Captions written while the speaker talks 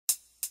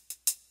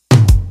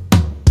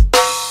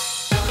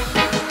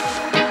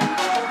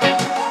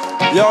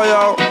Yo,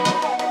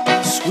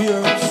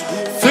 swear.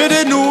 For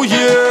the new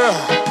year,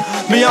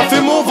 me have to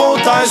move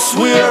out, I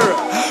swear.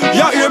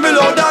 You hear me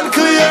loud and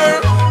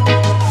clear.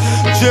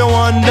 J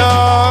wonder,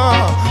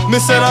 me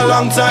said a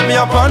long time me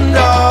a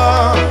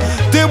ponder.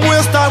 Them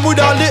waste time with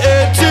all the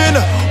 18.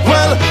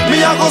 Well, me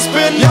a go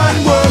spend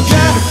and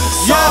working.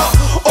 Yeah,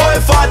 oh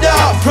father,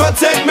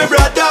 protect me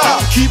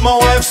brother. Keep my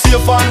wife safe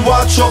and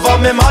watch over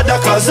me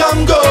mother. Cause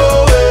I'm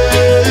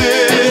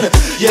going,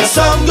 yes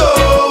I'm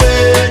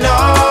going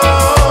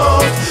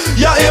out.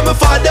 Yeah, hear me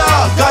father,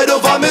 guide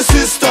over me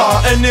sister.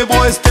 Any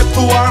boy step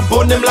to her,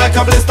 burn him like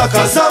a blister.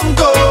 Cause I'm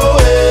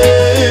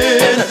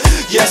going,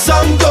 yes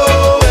I'm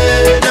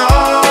going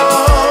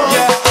out.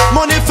 Yeah,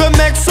 money for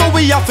make so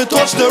we have to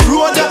touch the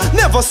road.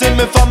 Never see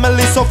me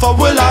family suffer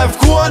with life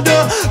cold.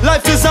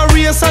 Life is a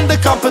race and the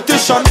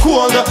competition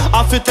cold.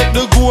 I fi take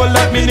the goal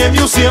like me name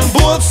Usain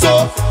Bolt.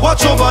 So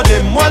watch over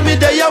them while me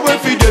there away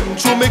for them.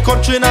 Through me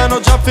country now no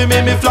job for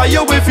me fly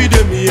away for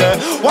them. Yeah,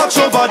 watch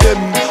over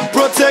them,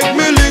 protect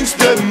me links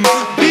them.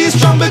 Be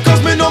strong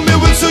because me know me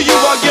will see you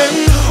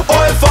again.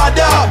 Oh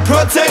father,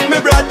 protect me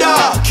brother.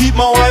 Keep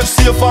my wife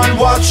safe and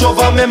watch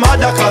over me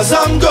mother. Cause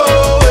I'm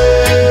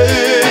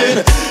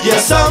going,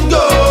 yes I'm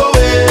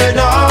going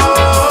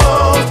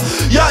out.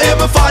 Yeah, hear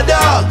me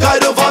father,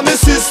 guide over me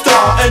sister.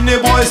 Any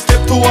boy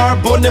step to her,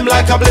 burn him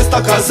like a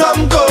blister. Cause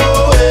I'm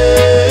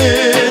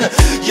going,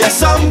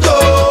 yes I'm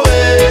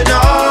going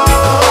out.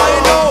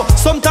 I know,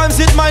 sometimes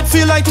it might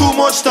feel like too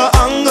much to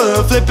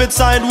angle. Flip it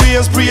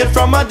sideways, breathe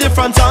from a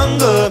different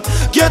angle.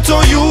 Get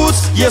to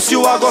use, yes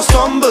you are gonna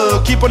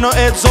stumble. Keep on your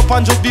heads up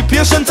and just be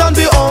patient and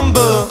be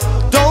humble.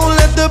 Don't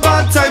let the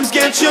bad times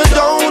get you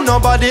down.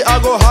 Nobody I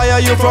go hire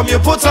you from you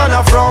put on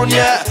a frown,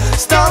 yeah.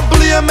 Stop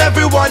blame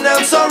everyone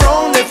else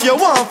around. If you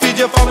want feed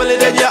your family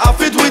then you have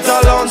it with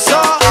alone.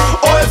 So,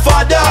 oh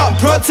father,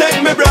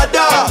 protect me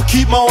brother.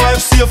 Keep my wife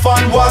safe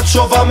and watch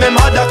over me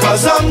mother.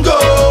 Cause I'm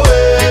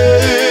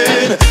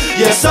going,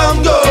 yes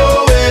I'm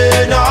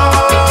going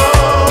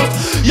out.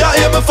 Yeah,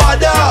 hear me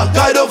father,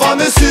 guide over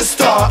me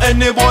sister.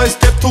 Any boy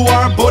step to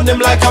her, burn him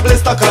like a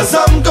blister. Cause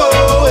I'm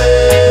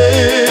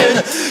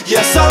going,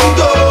 yes I'm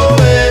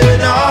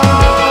going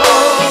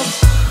out.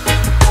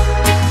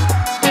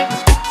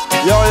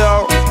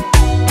 Yo,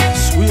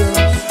 swear.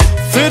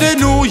 For the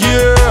new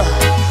year,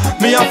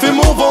 me have to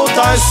move out,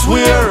 I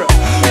swear.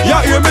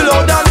 Yeah, hear me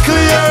loud and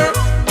clear.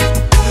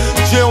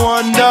 J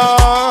wonder,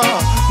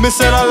 me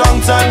said a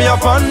long time me a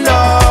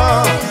ponder.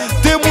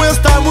 Them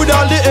waste time with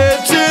all the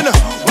 18.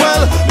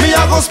 Well, me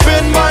a go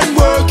spend mine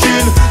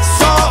working.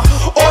 So,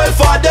 oh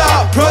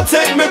father,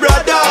 protect me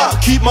brother.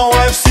 Keep my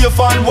wife safe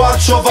and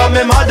watch over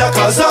me mother.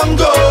 Cause I'm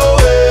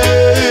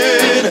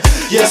going,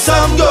 yes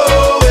I'm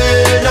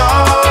going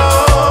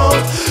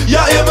out.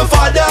 Yeah, hear me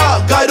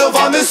father, guide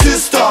over me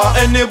sister.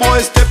 Any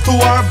boy step to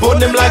her, burn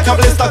him like a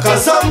blister.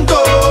 Cause I'm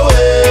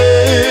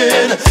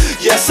going,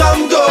 yes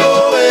I'm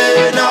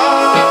going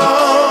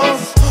out.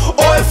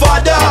 Oh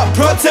father,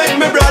 protect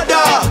me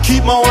brother.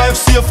 Keep my wife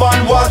safe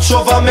and watch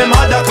over me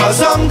mother.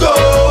 Cause I'm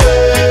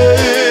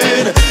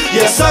going,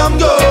 yes I'm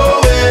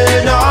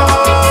going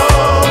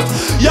out.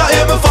 Yeah,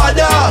 hear me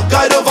father,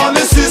 guide over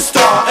me sister.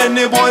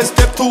 Any boy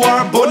step to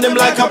her, burn him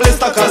like a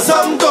blister. Cause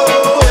I'm going.